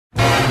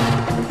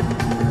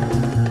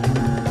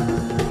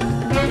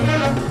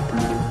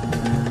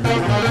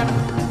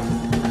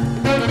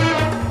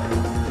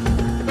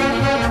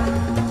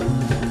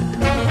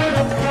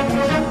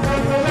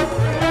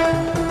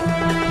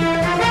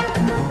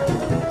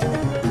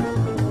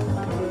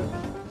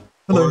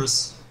Hello.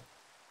 course.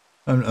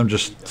 I'm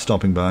just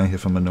stopping by.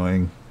 If I'm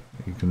annoying,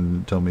 you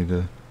can tell me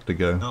to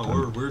go.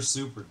 No, we're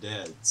super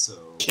dead,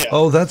 so Yeah.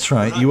 Oh, that's we're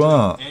right. not You doing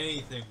are.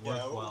 anything Yeah,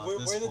 worthwhile we're, at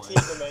this we're the point. team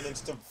that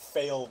managed to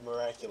fail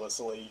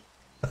miraculously.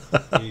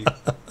 We,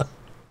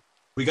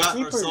 we got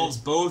Creepers. ourselves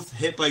both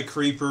hit by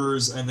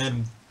creepers, and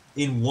then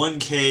in one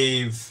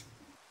cave,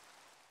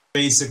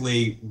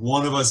 basically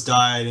one of us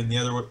died, and the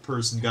other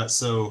person got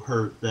so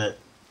hurt that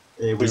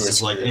it We was were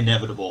just like screwed.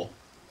 inevitable.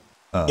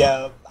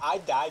 Yeah, I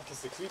died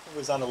because the creeper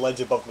was on a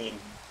ledge above me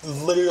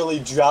and literally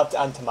dropped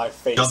onto my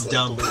face Jumped and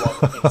down. blew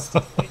up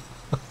instantly.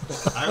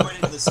 I went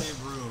into the same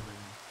room,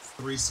 and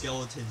 3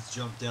 skeletons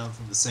jumped down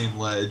from the same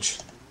ledge.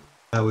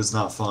 That was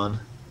not fun.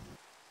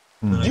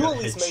 Then I You got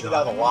at least made it headshot.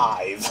 out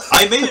alive.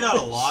 I made it out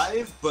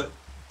alive, but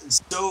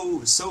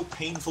so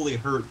painfully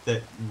hurt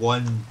that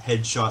one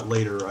headshot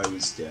later I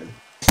was dead.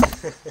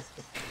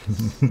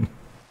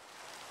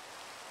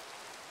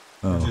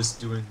 Oh. Just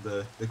doing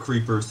the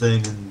creeper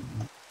thing and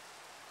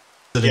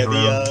sitting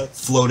Yeah, around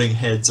floating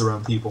heads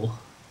around people.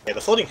 Yeah,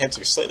 the floating heads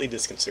are slightly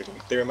disconcerting.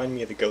 They remind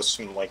me of the ghosts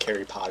from, like,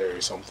 Harry Potter or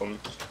something.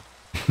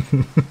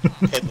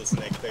 Headless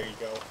neck, there you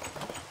go.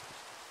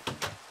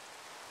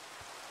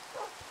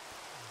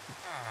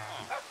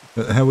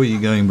 How were you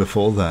going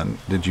before that?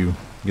 Did you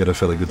get a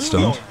fairly good We were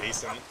start? going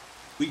decent.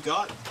 We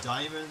got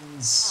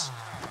diamonds.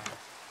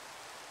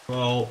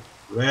 Well,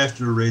 right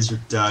after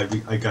Razor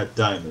died, I got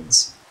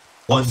diamonds.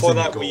 One Before thing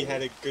of that, we gold.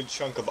 had a good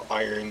chunk of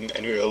iron,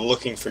 and we were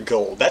looking for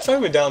gold. That's why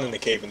we're down in the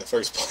cave in the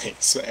first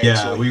place, actually.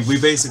 Yeah,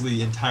 we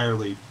basically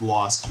entirely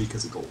lost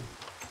because of gold.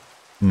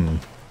 Hmm.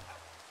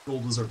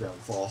 Gold was our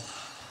downfall.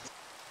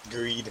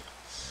 Greed.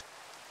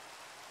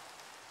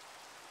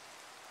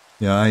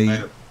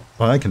 Yeah,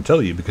 well, I can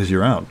tell you because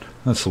you're out.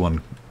 That's the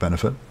one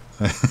benefit.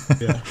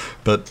 Yeah.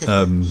 But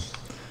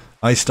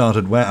I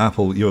started where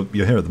Apple. You're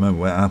here at the moment.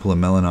 Where Apple and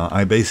Melon are.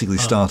 I basically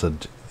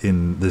started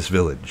in this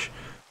village,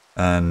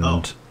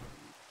 and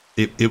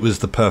it was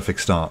the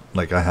perfect start.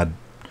 Like, I had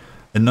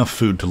enough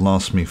food to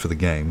last me for the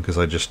game because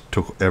I just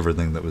took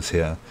everything that was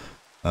here.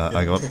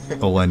 I got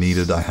all I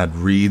needed. I had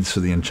reeds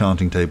for the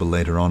enchanting table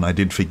later on. I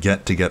did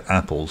forget to get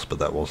apples, but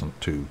that wasn't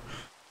too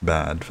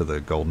bad for the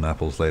golden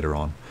apples later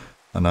on.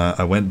 And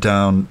I went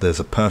down. There's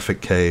a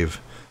perfect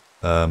cave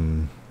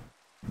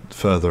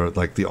further,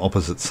 like the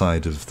opposite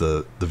side of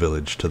the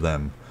village to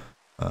them.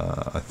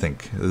 I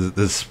think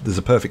there's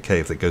a perfect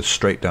cave that goes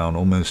straight down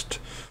almost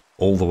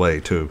all the way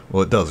to,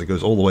 well, it does. It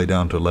goes all the way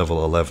down to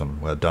level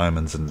 11, where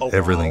diamonds and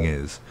everything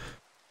is.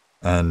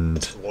 And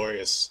That's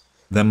glorious.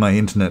 then my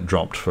internet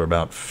dropped for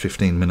about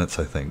 15 minutes,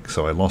 I think.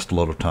 So I lost a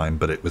lot of time,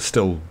 but it was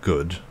still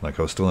good. Like,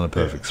 I was still in a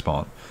perfect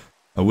spot.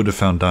 I would have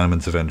found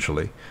diamonds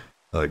eventually.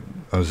 Like,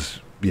 there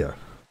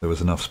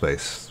was enough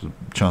space. The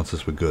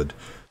chances were good.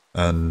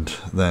 And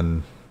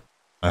then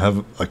I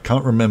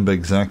can't remember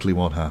exactly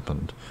what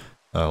happened.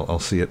 I'll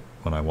see it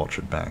when I watch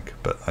it back.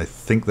 But I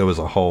think there was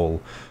a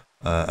hole,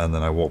 and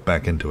then I walked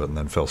back into it and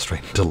then fell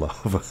straight into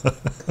lava.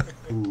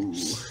 Ooh.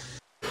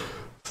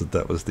 So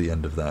that was the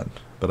end of that.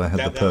 But I had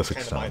the perfect That was kind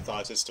of start. my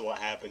thoughts as to what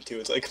happened too.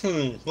 It's like, let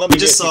me We just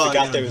guess you saw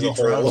forgot there was a you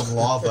drown hole. in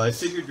lava. I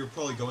figured you're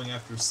probably going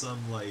after some,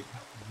 like,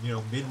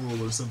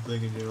 mineral or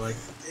something, and you're like,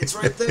 it's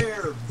right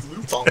there!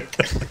 Bloop. Funk.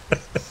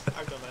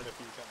 I've done that a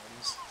few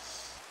times.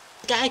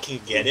 Guy can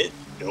get it.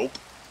 Nope.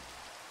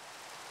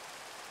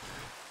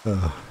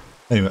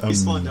 Anyway, We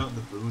spawned out in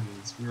the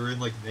boonies. We were in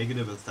like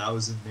negative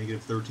 1,000,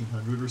 negative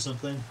 1,300 or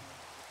something.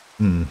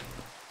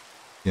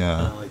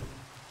 yeah. Like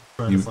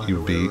trying to find You a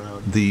would way be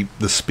around.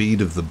 the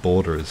speed of the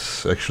border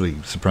is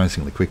actually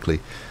surprisingly quickly.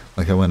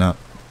 Like, I went out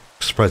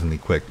surprisingly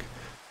quick.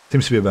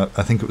 Seems to be about,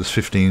 I think it was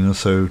 15 or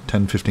so,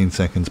 10-15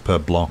 seconds per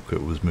block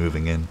it was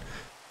moving in.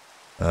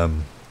 Oh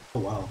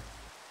wow.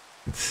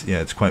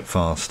 It's quite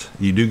fast.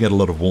 You do get a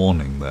lot of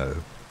warning though,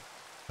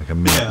 like a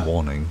minute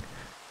warning.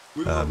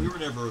 We were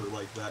never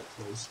like that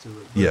close to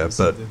it. Yeah, it was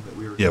but something that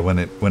we were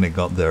when it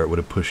got there, it would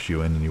have pushed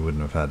you in, and you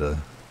wouldn't have had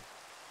a.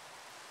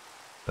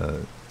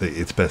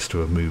 It's best to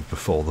have moved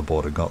before the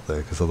border got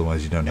there, because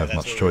otherwise you don't have that's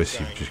much what we were choice.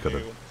 You've trying just to got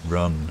to do.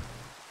 run.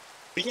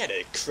 We had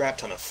a crap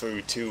ton of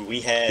food too.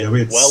 We had, we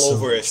had well so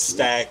over a much food.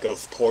 stack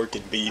of pork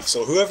and beef.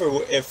 So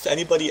if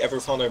anybody ever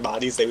found our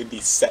bodies, they would be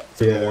set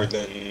for more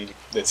than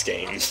this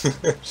game.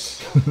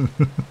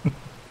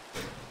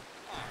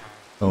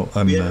 Oh,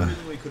 We had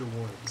everything we could have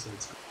wanted, so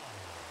it's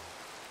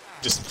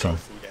Just throw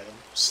food at them,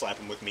 slap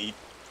them with meat.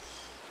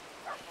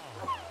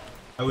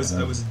 I was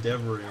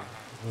endeavoring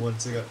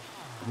once I got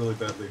really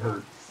badly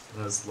hurt.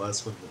 That was the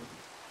last one.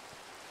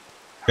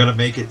 Gotta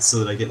make it so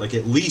that I get like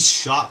at least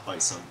shot by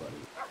somebody.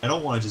 I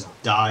don't want to just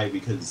die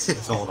because I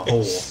fell in a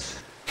hole.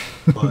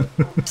 But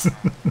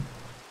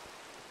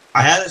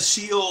I had a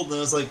shield and I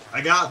was like,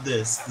 I got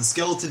this. The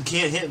skeleton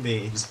can't hit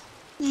me.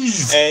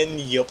 Just And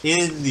yup.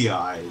 in the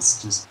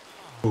eyes. Just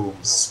boom,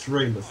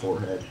 straight in the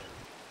forehead.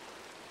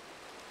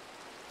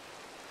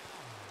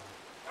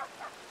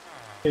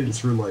 Hit it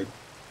through like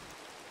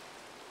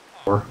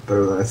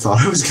better than I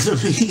thought I was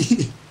gonna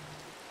be.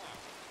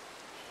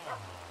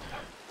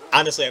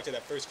 Honestly, after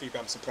that first creep,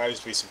 I'm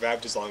surprised we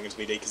survived as long as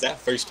we did, because that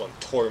first one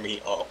tore me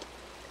up.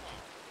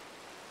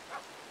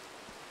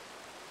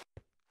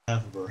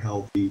 half of our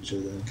health each,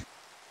 I think.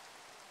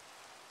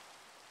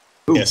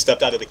 Ooh. Yeah,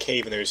 stepped out of the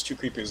cave and there's 2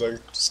 creepers there.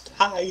 Just,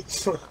 hi!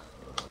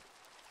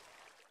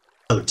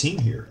 Another team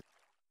here.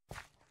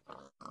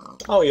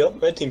 Oh,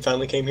 yep, red team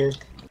finally came here.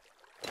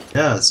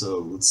 Yeah, so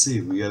let's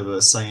see. We have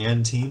a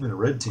cyan team and a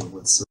red team.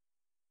 Let's.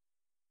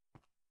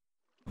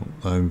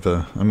 I'm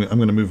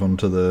going to move on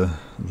to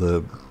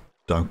the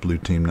dark blue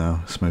team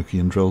now, Smokie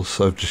and Drills.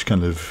 So I've just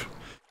kind of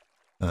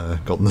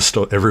gotten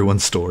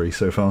everyone's story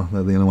so far.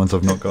 They're the only ones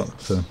I've not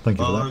got. So thank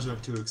you for that. Ours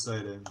aren't too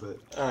exciting, but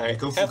right,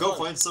 go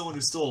find someone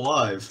who's still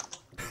alive.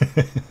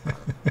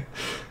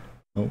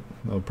 Oh,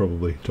 I'll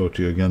probably talk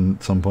to you again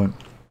at some point.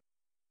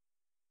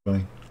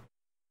 Bye.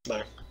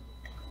 Bye.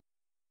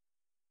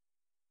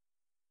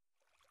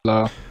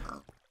 Hello.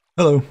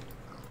 Hello.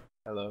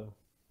 Hello.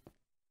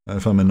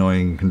 If I'm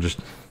annoying, you can just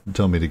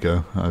tell me to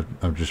go.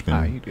 I've just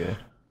been you good.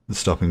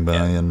 stopping by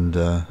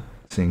and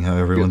seeing how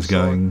everyone's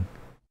going.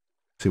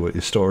 See what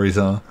your stories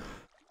are.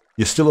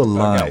 You're still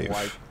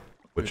alive,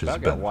 which is I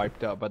better. got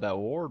wiped out by that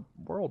world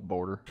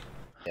border.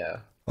 Yeah.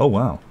 Oh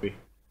wow.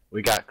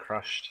 We got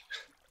crushed.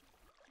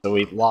 So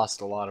we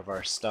lost a lot of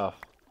our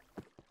stuff.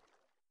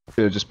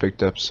 Should have just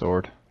picked up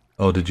sword.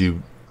 Oh, did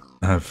you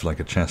have like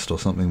a chest or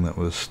something that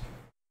was?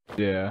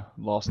 Yeah,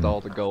 lost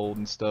all the gold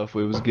and stuff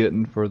we was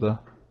getting for the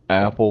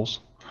apples.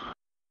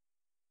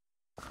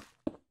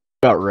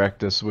 Got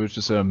wrecked us. We was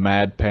just in a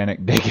mad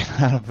panic digging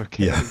out of a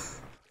cave. Yeah.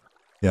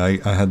 Yeah,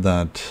 I had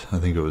that. I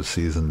think it was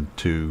season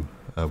 2.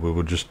 We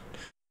were just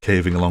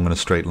caving along in a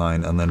straight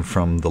line, and then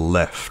from the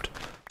left.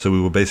 So we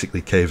were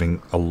basically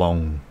caving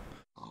along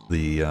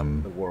the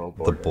world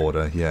border. The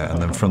border, yeah, and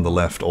then from the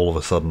left, all of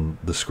a sudden,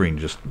 the screen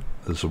just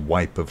there's a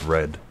wipe of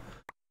red,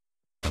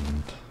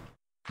 and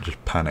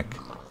just panic.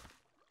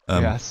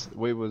 Yes,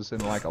 we was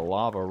in like a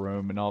lava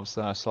room, and all of a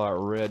sudden I saw a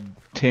red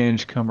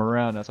tinge come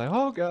around. And I was like,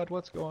 "Oh God,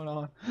 what's going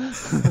on?"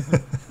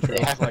 It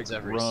happens like,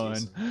 every run.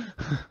 season.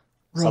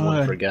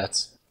 Someone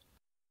forgets.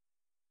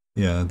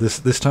 Yeah,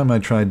 this time I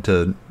tried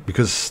to,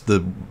 because the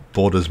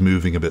border's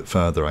moving a bit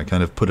further, I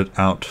kind of put it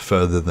out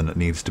further than it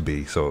needs to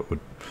be, so it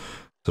would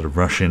sort of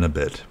rush in a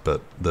bit,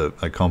 but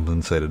I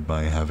compensated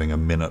by having a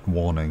minute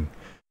warning,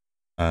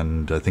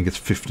 and I think it's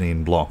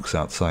 15 blocks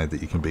outside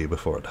that you can be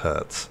before it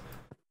hurts.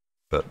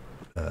 But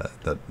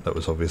that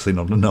was obviously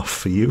not enough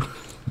for you.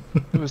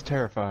 It was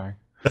terrifying.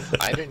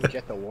 I didn't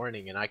get the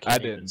warning, and I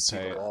can't even see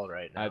the wall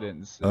right now. I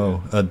didn't see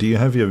it. Do you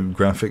have your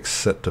graphics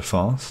set to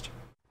fast?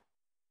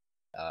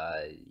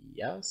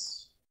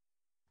 Yes.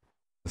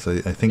 So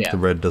I think the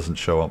red doesn't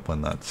show up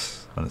when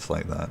it's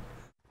like that.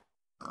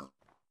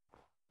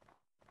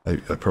 I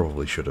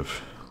probably should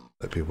have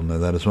let people know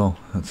that as well.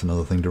 That's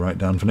another thing to write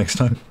down for next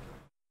time.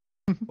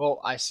 Well,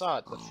 I saw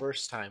it the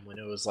first time when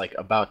it was like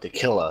about to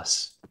kill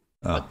us,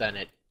 but then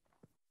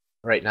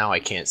right now I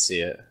can't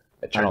see it.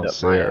 I turned up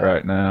my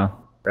right now.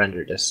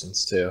 Render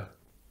distance too.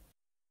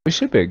 We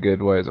should be a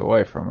good ways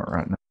away from it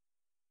right now.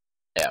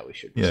 Yeah, we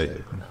should. Yeah,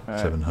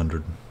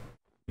 700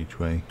 each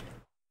way,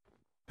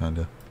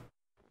 kinda.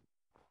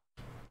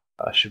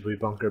 Should we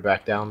bunker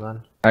back down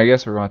then? I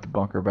guess we're going to have to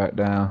bunker back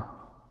down.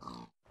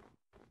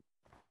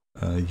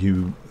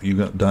 You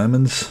got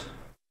diamonds?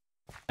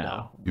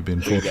 No. You've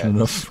been fortunate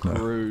enough?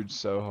 Screwed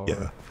so hard.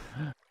 Yeah.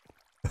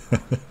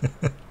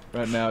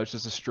 Right now it's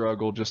just a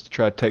struggle just to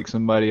try to take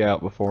somebody out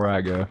before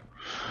I go.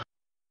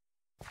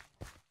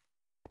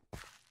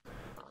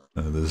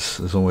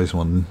 There's always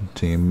one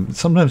team.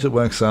 Sometimes it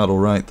works out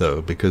alright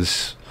though,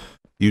 because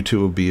you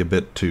two will be a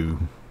bit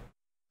too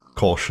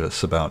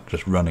cautious about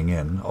just running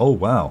in. Oh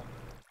wow.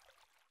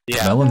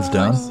 Yeah, Melon's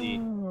down.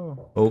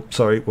 Oh,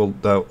 sorry. Well,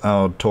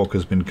 our talk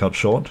has been cut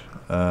short.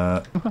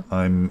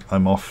 I'm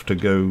off to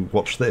go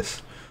watch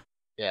this.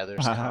 Yeah,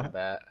 there's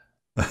combat.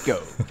 Go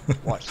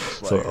watch the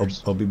Slayers.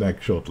 So I'll be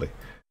back shortly.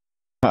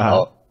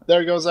 Oh,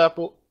 there goes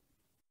Apple.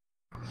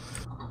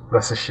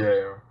 That's a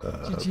shame.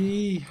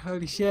 GG,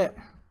 holy shit.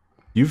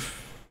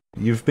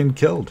 You've been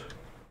killed.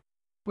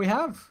 We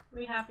have.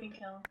 We have been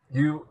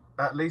killed.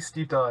 At least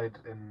you died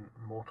in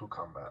Mortal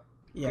Kombat.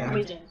 Yeah.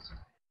 We did.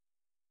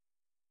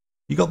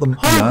 You got the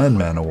Iron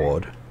Man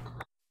award.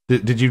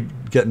 Did you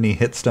get any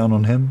hits down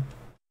on him?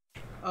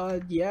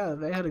 Yeah,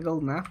 they had a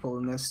golden apple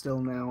and they're still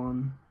now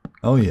on.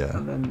 Oh yeah.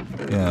 And then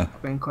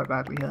been quite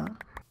badly hurt.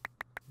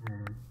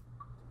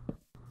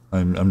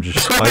 I'm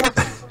just. Like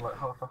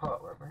half a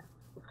heart, weren't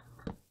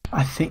they?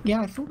 I think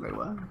I thought they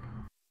were.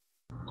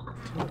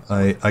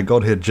 I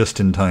got here just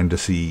in time to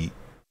see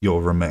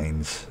your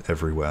remains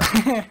everywhere.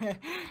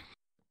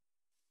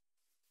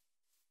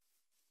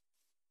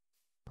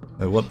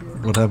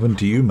 What happened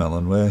to you,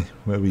 Melon? Where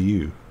were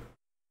you?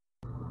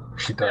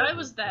 She died. I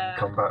was there.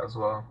 Combat as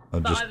well. Oh,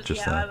 But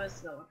just I there.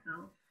 was not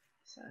account.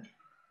 So.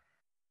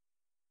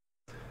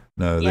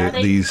 No, Yeah,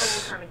 they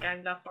these all kind of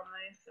ganged up on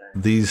me. So.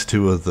 these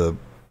two are the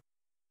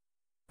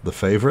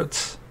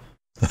favorites.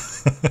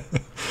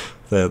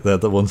 they're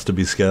the ones to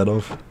be scared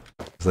of,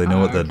 because they know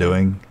what they're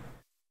doing.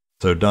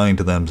 So dying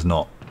to them's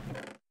not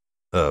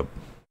a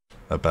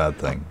bad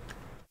thing.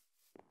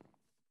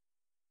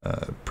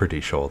 Pretty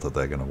sure that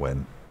they're gonna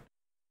win.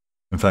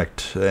 In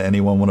fact,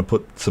 anyone want to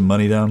put some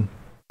money down?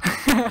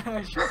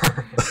 Sure.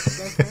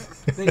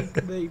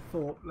 They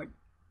fought like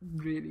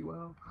really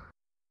well.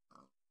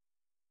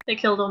 They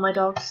killed all my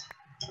dogs.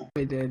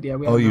 They did, yeah.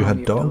 We Oh, an you army had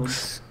of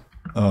dogs?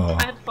 Oh.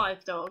 I had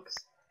 5 dogs.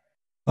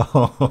 I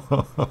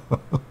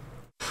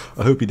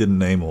hope you didn't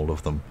name all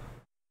of them.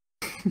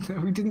 No,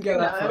 we didn't get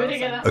that No, far. we didn't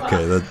get that far.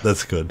 Okay,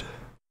 that's good.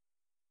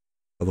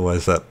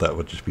 Otherwise, that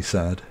would just be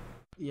sad.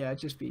 Yeah,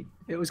 just be.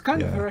 It was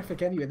kind of Yeah.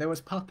 horrific anyway. There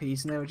was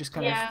puppies, and they were just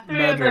kind Yeah, of 3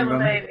 of murdering them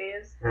were them.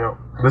 babies. Yeah.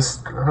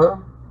 This.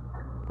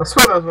 I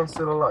swear there was one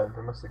still alive.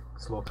 They must have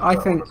slaughtered I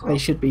that think one as well. they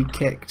should be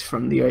kicked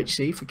from the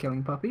UHC for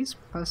killing puppies.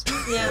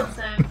 Personally. Yeah,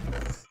 same.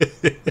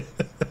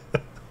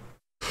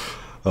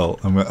 Well,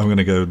 I'm going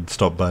to go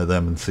stop by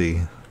them and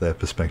see their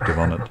perspective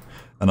on it,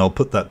 and I'll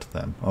put that to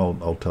them.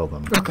 I'll tell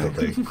them Okay. that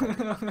they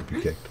should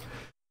be kicked.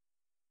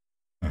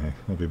 Okay,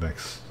 I'll be back.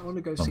 I want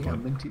to go Some see how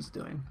point. Minty's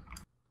doing.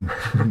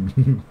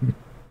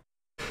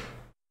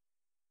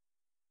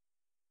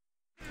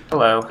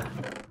 Hello.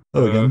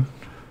 Hello again.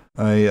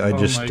 I Oh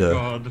just my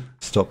God.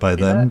 stopped by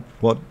them.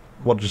 What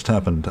just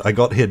happened? I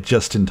got here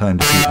just in time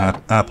to see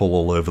Apple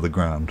all over the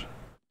ground.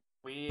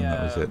 We And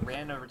that was it.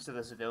 ran over to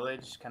this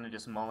village, kind of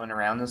just mulling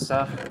around and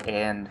stuff,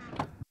 and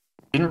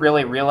didn't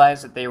really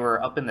realize that they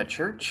were up in the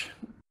church.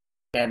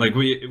 And Like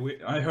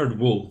I heard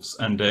wolves,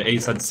 and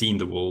Ace had seen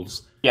the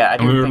wolves. yeah, I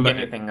and we didn't were think like-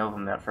 anything of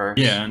them at first.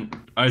 Yeah, and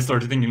I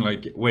started thinking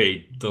like,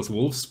 wait, does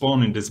wolves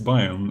spawn in this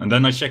biome? And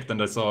then I checked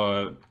and I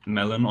saw a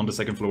melon on the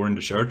second floor in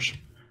the church.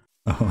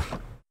 Oh,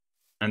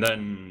 And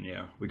then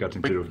yeah, we got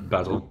into the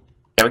battle.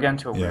 Yeah, we got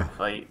into a Yeah. weird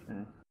fight,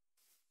 and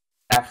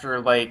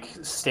after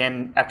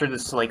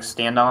this like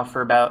standoff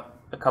for about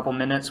a couple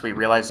minutes, we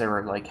realized they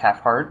were like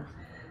half heart.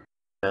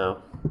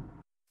 So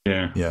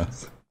Yeah. yeah.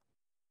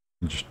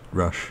 Just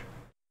rush.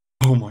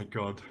 Oh my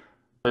God.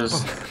 it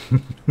was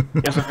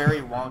a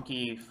very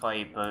wonky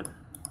fight, but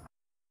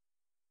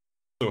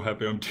So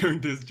happy I'm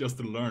doing this just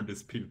to learn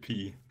this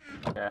PvP.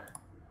 yeah.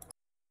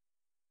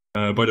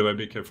 By the way,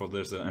 be careful.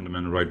 There's an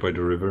Enderman right by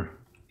the river.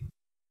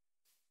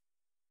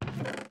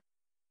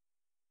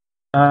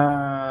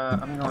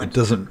 I'm going It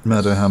doesn't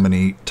matter how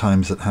many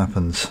times it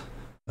happens.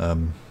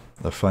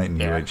 A fight in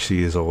Yeah. UHC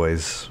is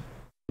always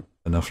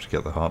enough to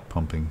get the heart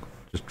pumping.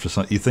 Just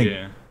like, you think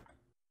Yeah.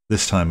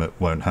 this time it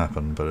won't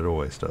happen, but it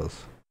always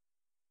does.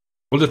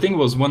 Well, the thing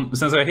was,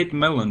 since I hit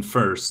Melon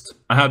first,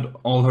 I had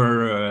all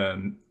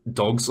her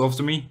dogs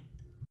after me,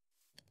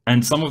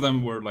 and some of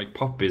them were like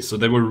puppies, so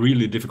they were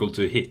really difficult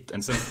to hit.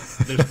 And since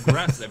there's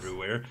grass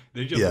everywhere,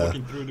 they're just Yeah.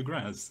 walking through the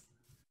grass.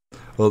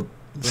 Well,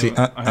 see,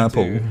 I had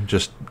Apple, to-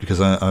 just because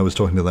I was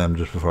talking to them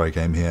just before I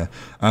came here,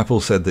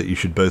 Apple said that you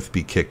should both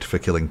be kicked for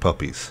killing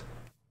puppies.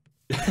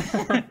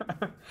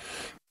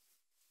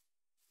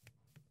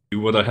 Do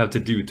what I have to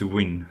do to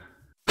win.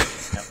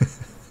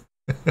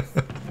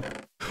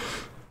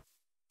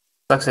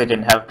 Sucks they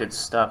didn't have good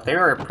stuff. They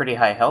were pretty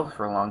high health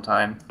for a long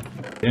time.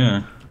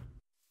 Yeah.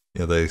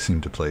 Yeah, they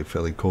seem to play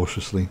fairly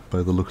cautiously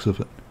by the looks of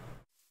it.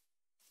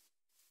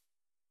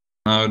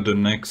 Now the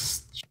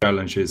next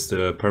challenge is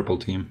the purple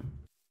team.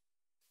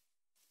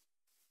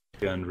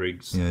 Yeah, and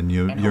Rigs. Yeah, and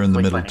you're And in the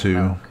hopefully middle plenty too,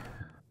 of milk.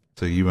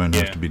 so you won't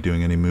have Yeah. to be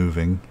doing any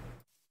moving.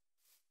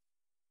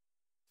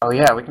 Oh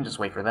yeah, we can just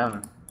wait for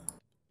them.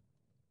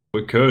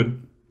 We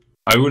could.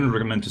 I wouldn't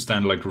recommend to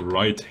stand like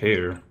right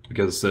here,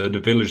 because the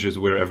village is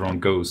where everyone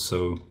goes,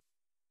 so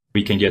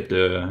we can get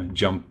the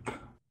jump.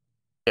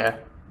 Yeah.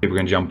 People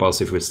can jump us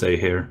if we stay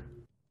here.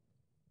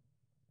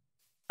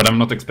 But I'm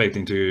not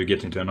expecting to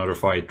get into another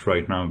fight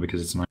right now,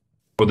 because it's not.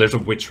 Oh, there's a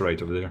witch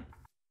right over there.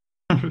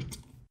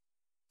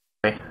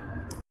 Okay.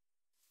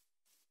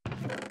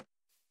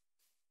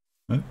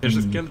 There's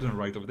a skeleton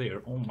right over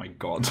there. Oh my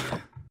God.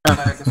 I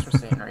guess we're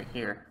staying right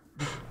here.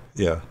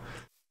 Yeah.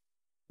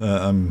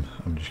 I'm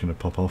just gonna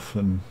pop off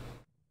and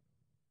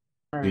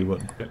see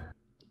what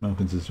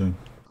Malkons is doing.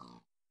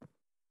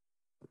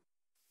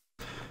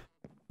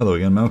 Hello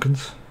again,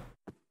 Malkons.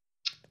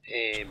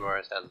 Hey,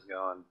 Boris, how's it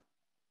going?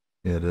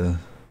 Yeah, to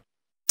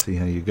see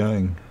how you're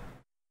going.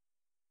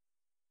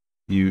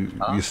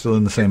 You're still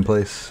in the same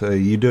place.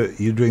 You're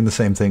doing the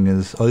same thing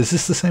as. Oh, is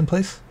this the same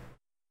place?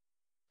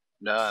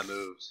 No, I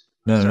moved.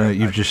 No, Sorry,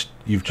 you've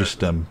just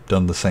done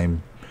the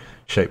same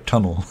shaped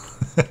tunnel.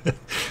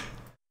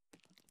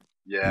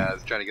 Yeah, I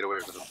was trying to get away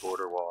from the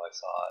border wall. I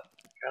saw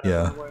it.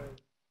 Yeah.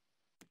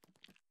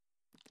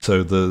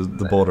 So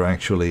the border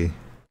actually,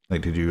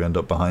 like, did you end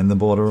up behind the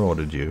border or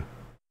did you?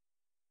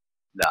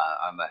 Nah,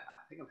 I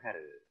think I'm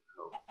headed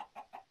home.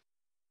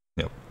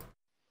 Yep.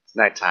 It's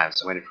nighttime,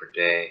 so I'm waiting for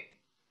day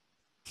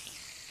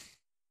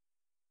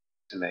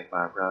to make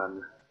my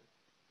run.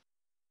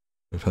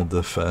 We've had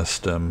the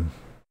first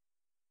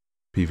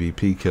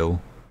PvP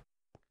kill.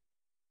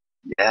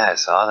 Yeah, I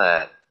saw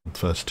that. The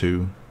first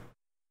two.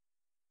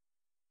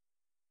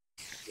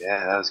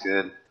 Yeah, that was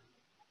good.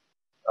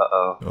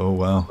 Uh-oh. Oh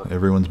wow,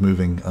 everyone's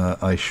moving.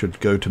 I should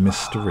go to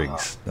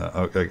MrRazerWolf.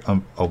 Okay,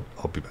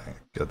 I'll be back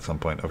at some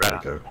point. I've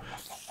got to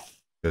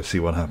go see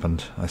what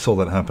happened. I saw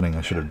that happening.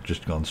 I should have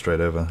just gone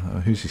straight over.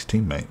 Who's his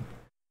teammate?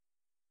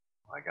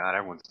 Oh my god,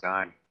 everyone's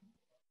dying.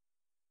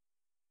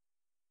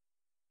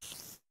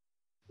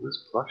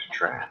 Who's Plush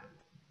Trap?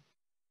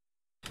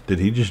 Did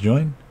he just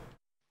join?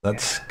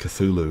 That's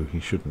Cthulhu. He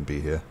shouldn't be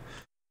here.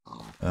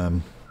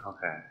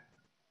 Okay.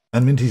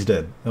 And Minty's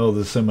dead. Oh,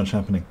 there's so much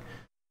happening.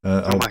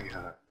 Oh my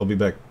god. I'll be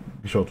back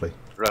shortly.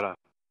 Right on.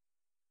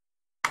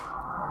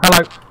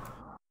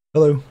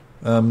 Hello.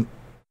 Hello.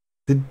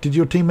 Did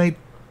your teammate?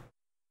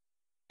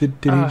 Did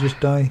he just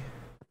die?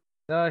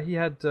 He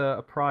had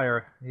a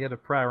prior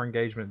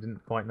engagement.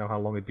 Didn't quite know how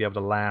long he'd be able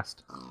to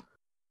last.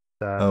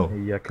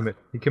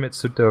 He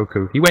commits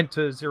Sudoku. He went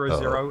to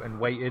 0-0 and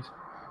waited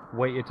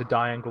to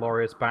die in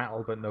glorious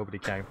battle, but nobody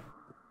came.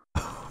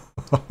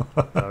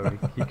 So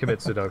he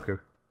commits Sudoku.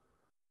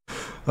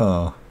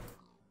 Oh.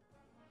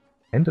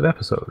 End of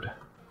episode.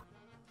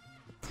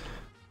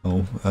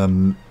 Oh,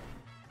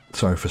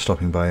 sorry for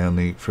stopping by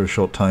only for a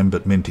short time,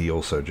 but Minty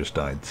also just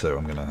died, so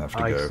I'm gonna have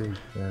to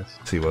go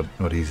see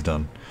what he's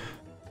done.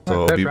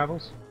 So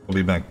I'll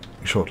be back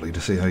shortly to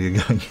see how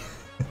you're going.